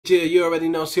Yeah, you already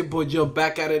know it's your boy Joe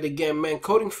back at it again, man.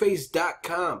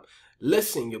 CodingPhase.com.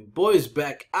 Listen, your boy's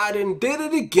back. I done did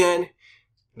it again.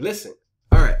 Listen,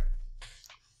 alright.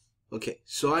 Okay,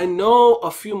 so I know a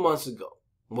few months ago,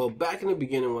 well, back in the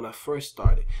beginning when I first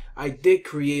started, I did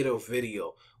create a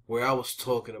video where I was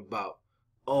talking about,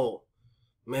 oh,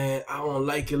 man, I don't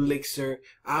like Elixir.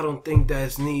 I don't think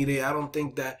that's needed. I don't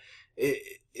think that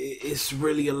it's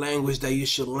really a language that you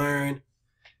should learn.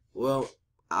 Well,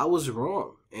 I was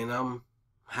wrong, and I'm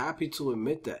happy to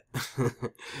admit that.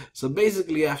 So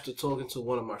basically, after talking to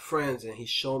one of my friends, and he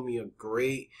showed me a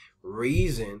great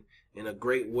reason and a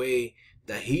great way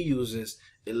that he uses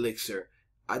Elixir,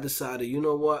 I decided, you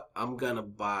know what? I'm gonna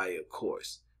buy a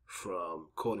course from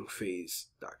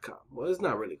CodingPhase.com. Well, it's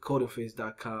not really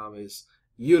CodingPhase.com, it's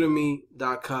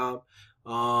Udemy.com.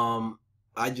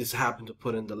 I just happened to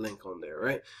put in the link on there,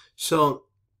 right? So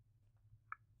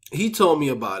he told me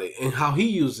about it, and how he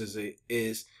uses it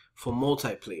is for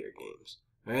multiplayer games,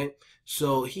 right?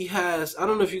 So he has, I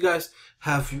don't know if you guys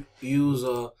have used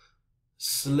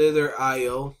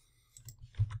Slither.io,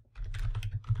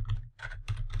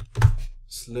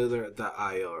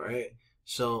 Slither.io, right?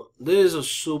 So there's a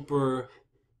super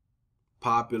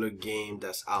popular game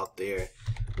that's out there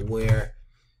where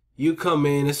you come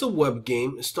in, it's a web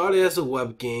game. It started as a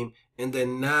web game, and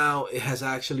then now it has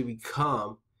actually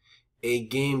become a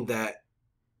game that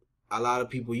a lot of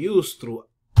people use through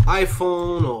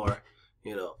iPhone or,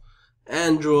 you know,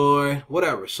 Android,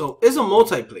 whatever. So it's a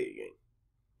multiplayer game,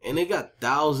 and it got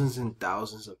thousands and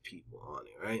thousands of people on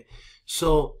it, right?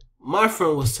 So my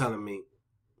friend was telling me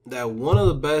that one of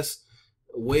the best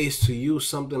ways to use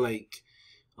something like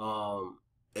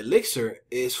Elixir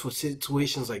is for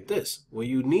situations like this, where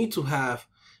you need to have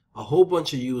a whole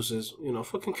bunch of users, you know,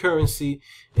 for concurrency,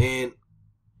 and,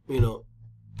 you know,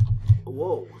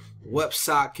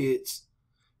 WebSockets.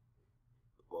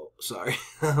 Whoa, sorry,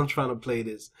 I'm trying to play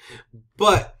this,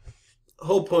 but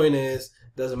whole point is,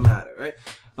 doesn't matter, right?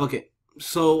 Okay,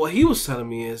 so what he was telling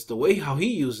me is the way how he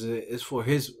uses it is for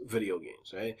his video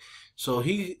games, right? So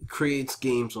he creates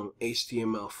games on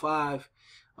HTML5.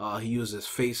 He uses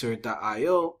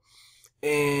Phaser.io,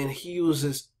 and he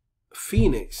uses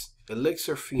Phoenix,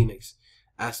 Elixir Phoenix,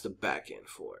 as the backend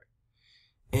for it.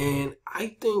 And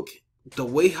I think the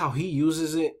way how he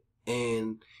uses it,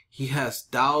 and he has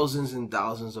thousands and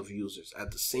thousands of users at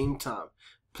the same time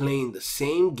playing the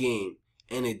same game,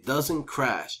 and it doesn't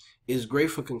crash, is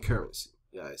great for concurrency,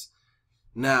 guys.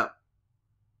 Now,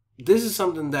 this is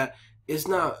something that is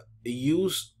not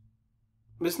used.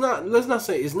 It's not. Let's not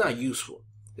say it's not useful.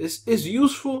 It's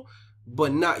useful,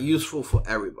 but not useful for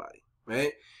everybody,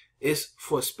 right? It's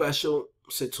for special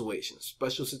situations.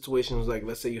 Special situations like,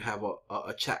 let's say you have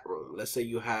a chat room. Let's say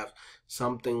you have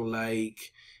something like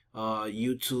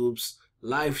YouTube's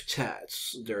live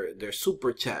chats, their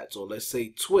super chats, or let's say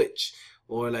Twitch,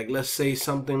 or like let's say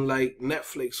something like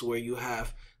Netflix, where you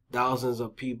have thousands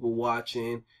of people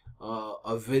watching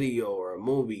a video or a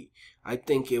movie. I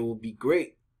think it would be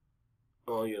great,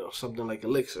 or, you know, something like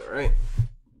Elixir, right?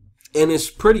 And it's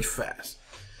pretty fast.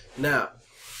 Now,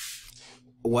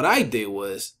 what I did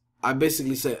was I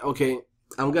basically said, okay,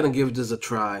 I'm gonna give this a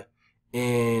try,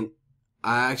 and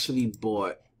I actually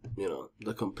bought, you know,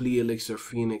 the complete Elixir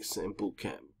Phoenix and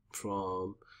Bootcamp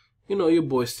from, you know, your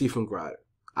boy Stephen Grider.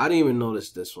 I didn't even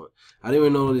notice this one. I didn't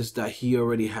even notice that he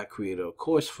already had created a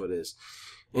course for this.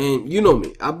 And you know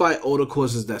me, I buy all the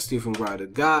courses that Stephen Grider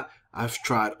got. I've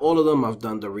tried all of them. I've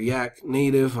done the React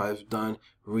Native, I've done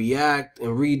React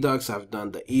and Redux, I've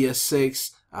done the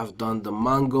ES6, I've done the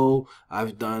Mongo,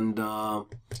 I've done the,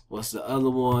 what's the other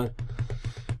one?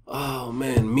 Oh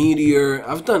man, Meteor.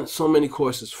 I've done so many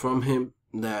courses from him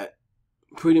that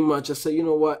pretty much I said, you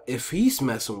know what, if he's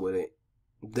messing with it,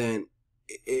 then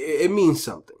it means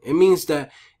something. It means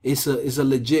that it's a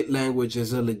legit language,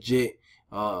 it's a legit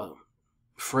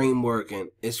framework, and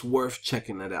it's worth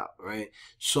checking it out, right?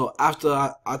 So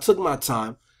after I took my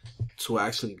time to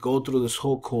actually go through this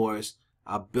whole course,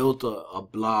 I built a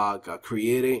blog. I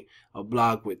created a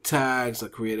blog with tags. I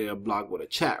created a blog with a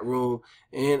chat room,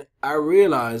 and I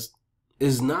realized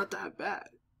it's not that bad.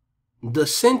 The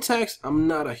syntax, I'm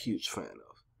not a huge fan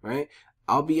of, right?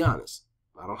 I'll be honest.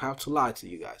 I don't have to lie to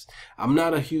you guys. I'm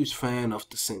not a huge fan of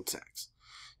the syntax,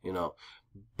 you know,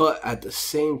 but at the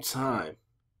same time,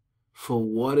 for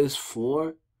what it's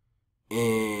for,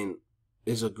 and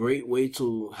is a great way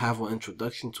to have an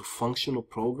introduction to functional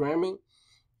programming,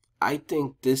 I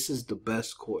think this is the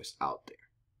best course out there,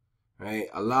 right?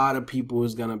 A lot of people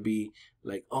is gonna be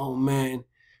like, oh man,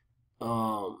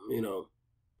 you know,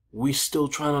 we still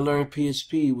trying to learn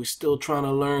PHP, we still trying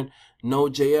to learn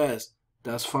Node.js.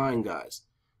 That's fine, guys.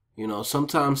 You know,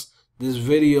 sometimes these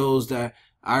videos that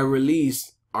I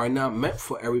release are not meant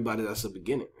for everybody that's a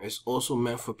beginner. It's also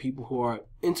meant for people who are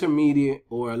intermediate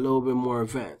or a little bit more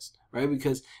advanced, right?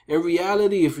 Because in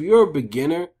reality, if you're a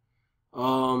beginner,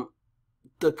 the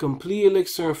complete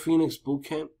Elixir and Phoenix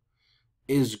Bootcamp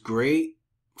is great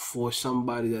for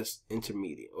somebody that's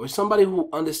intermediate or somebody who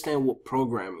understands what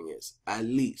programming is, at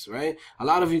least, right? A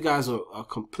lot of you guys are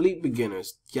complete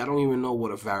beginners. Y'all don't even know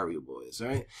what a variable is,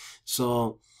 right?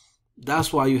 So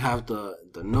that's why you have the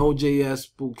Node.js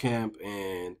Bootcamp,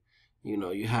 and you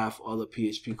know, you have other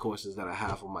PHP courses that I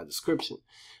have on my description.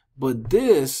 But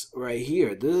this right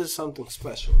here, this is something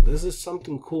special. This is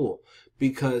something cool,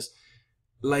 because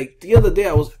like the other day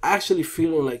I was actually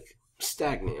feeling like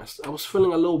stagnant. I was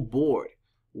feeling a little bored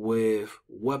with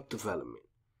web development,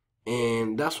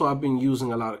 and that's why I've been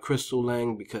using a lot of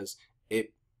elixir-lang, because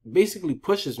it basically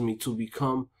pushes me to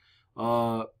become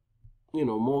you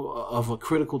know, more of a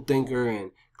critical thinker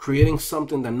and creating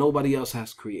something that nobody else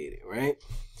has created, right?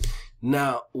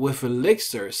 Now with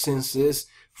Elixir, since it's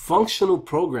functional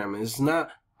programming, it's not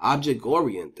object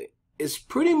oriented, it's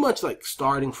pretty much like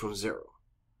starting from zero.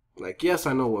 Like, yes,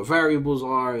 I know what variables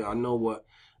are, I know what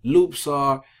loops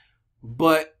are,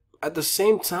 but at the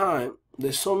same time,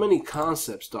 there's so many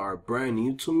concepts that are brand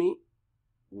new to me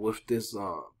with this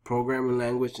programming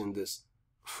language and this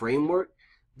framework,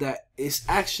 that it's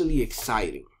actually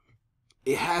exciting.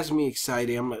 It has me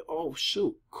excited. I'm like, oh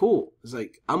shoot, cool. It's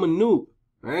like I'm a noob,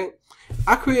 right?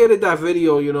 I created that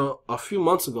video, you know, a few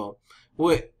months ago,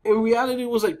 where in reality it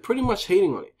was like pretty much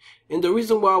hating on it. And the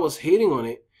reason why I was hating on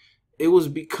it, it was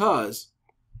because,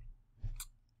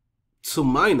 to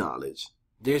my knowledge,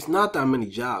 there's not that many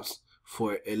jobs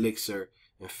for Elixir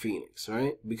and Phoenix,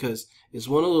 right? Because it's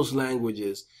one of those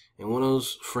languages and one of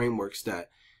those frameworks that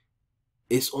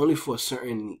it's only for a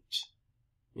certain niche.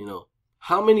 You know,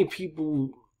 how many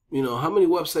people, you know, how many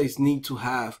websites need to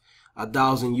have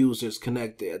 1,000 users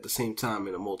connected at the same time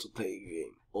in a multiplayer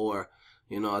game? Or,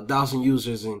 you know, 1,000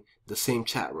 users in the same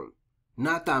chat room?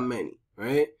 Not that many,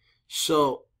 right?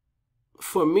 So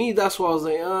for me, that's why I was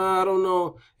like, I don't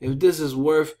know if this is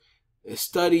worth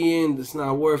studying. It's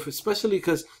not worth it, especially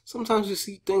because sometimes you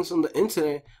see things on the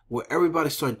internet where everybody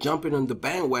start jumping on the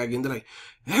bandwagon. They're like,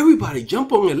 everybody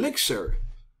jump on Elixir.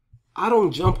 I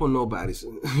don't jump on nobody's,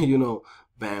 you know,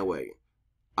 bandwagon.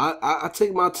 I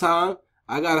take my time.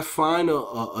 I gotta find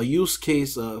a use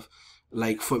case of,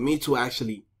 like, for me to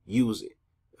actually use it,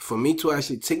 for me to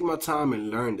actually take my time and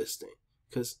learn this thing,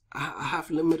 because I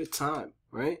have limited time,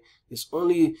 right? It's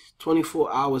only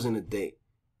 24 hours in a day,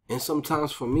 and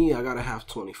sometimes for me I gotta have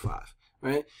 25,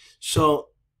 right? So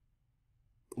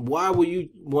why would you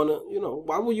wanna, you know,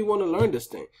 why would you wanna learn this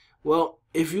thing? Well,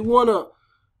 if you wanna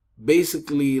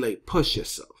basically like push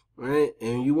yourself, right,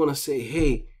 and you wanna say,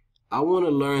 hey, I wanna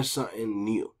learn something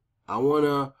new, I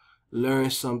wanna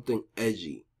learn something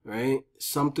edgy, right,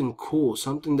 something cool,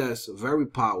 something that's very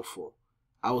powerful,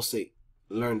 I would say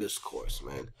learn this course,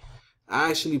 man.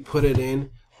 I actually put it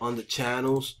in on the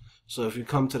channels. So if you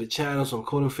come to the channels on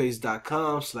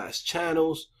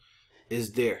CodingPhase.com/channels, it's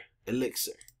there,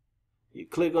 Elixir. You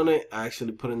click on it, I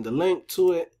actually put in the link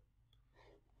to it,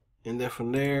 and then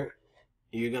from there,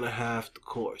 you're gonna have the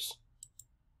course.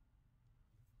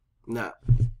 Now,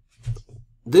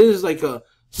 this is like a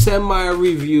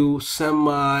semi-review,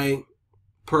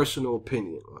 semi-personal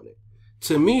opinion on it.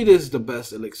 To me, this is the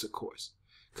best Elixir course.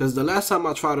 Because the last time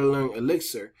I tried to learn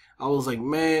Elixir, I was like,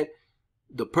 man,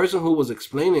 the person who was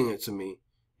explaining it to me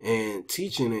and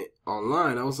teaching it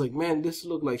online, I was like, man, this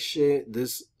look like shit.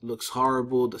 This looks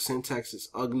horrible. The syntax is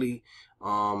ugly.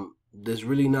 There's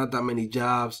really not that many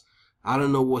jobs. I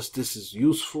don't know what this is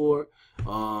used for.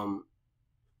 And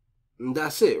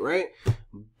that's it, right?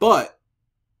 But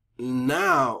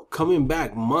now, coming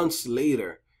back months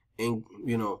later and,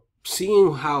 you know,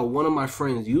 seeing how one of my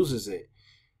friends uses it,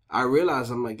 I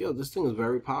realized, I'm like, yo, this thing is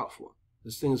very powerful.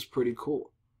 This thing is pretty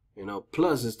cool. You know,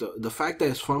 plus it's the fact that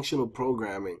it's functional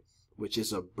programming, which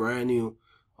is a brand new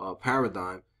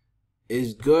paradigm,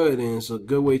 is good, and it's a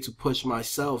good way to push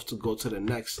myself to go to the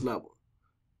next level,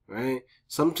 right?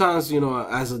 Sometimes, you know,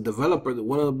 as a developer,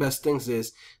 one of the best things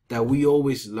is that we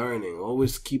always learning,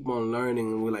 always keep on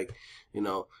learning, and we're like, you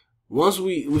know, once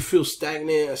we feel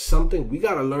stagnant or something, we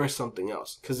got to learn something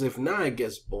else, because if not, it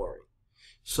gets boring.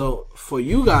 So for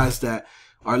you guys that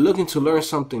are looking to learn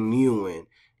something new and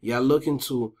y'all looking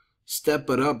to step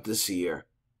it up this year,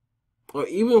 or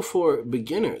even for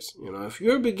beginners, you know, if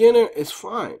you're a beginner, it's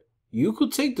fine. You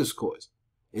could take this course.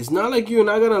 It's not like you're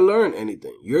not going to learn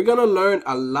anything. You're going to learn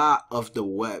a lot of the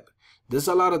web. There's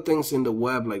a lot of things in the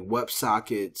web, like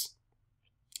WebSockets,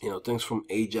 you know, things from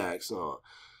Ajax,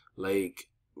 like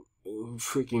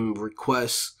freaking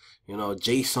requests, you know,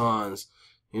 JSONs,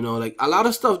 you know, like a lot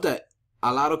of stuff that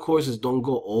a lot of courses don't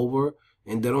go over,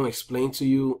 and they don't explain to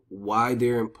you why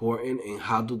they're important and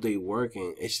how do they work,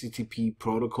 and HTTP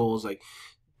protocols. Like,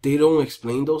 they don't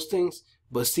explain those things,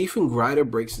 but Stephen Grider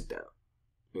breaks it down.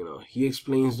 You know, he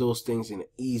explains those things in an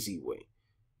easy way,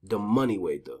 the money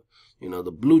way,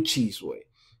 the blue cheese way.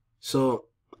 So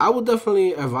I would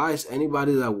definitely advise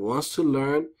anybody that wants to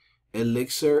learn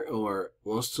Elixir or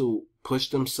wants to push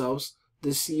themselves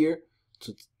this year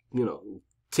to, you know,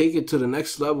 take it to the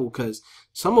next level, because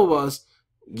some of us,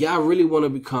 I really want to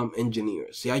become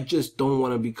engineers. I just don't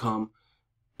want to become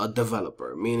a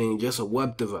developer, meaning just a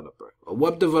web developer. A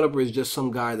web developer is just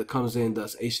some guy that comes in and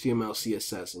does HTML,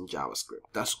 CSS, and JavaScript.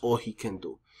 That's all he can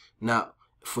do. Now,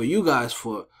 for you guys,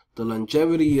 for the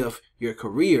longevity of your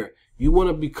career, you want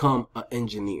to become an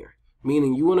engineer,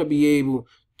 meaning you want to be able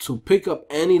to pick up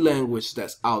any language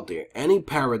that's out there, any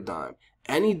paradigm,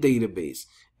 any database,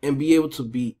 and be able to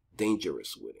be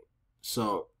dangerous with it.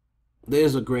 So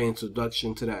there's a great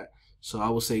introduction to that. So I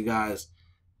would say, guys,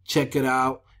 check it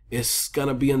out. It's going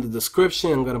to be in the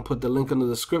description. I'm going to put the link in the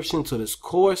description to this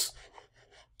course.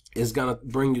 It's going to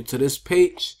bring you to this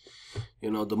page.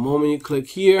 You know, the moment you click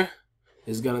here,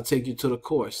 it's going to take you to the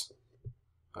course.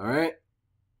 All right.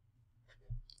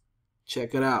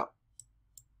 Check it out.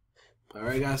 All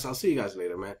right, guys. I'll see you guys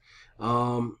later, man.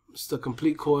 It's the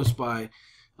complete course by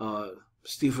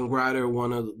Stephen Grider,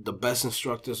 one of the best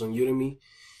instructors on Udemy.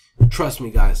 Trust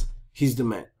me, guys. He's the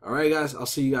man. All right, guys. I'll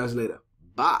see you guys later.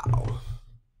 Bye.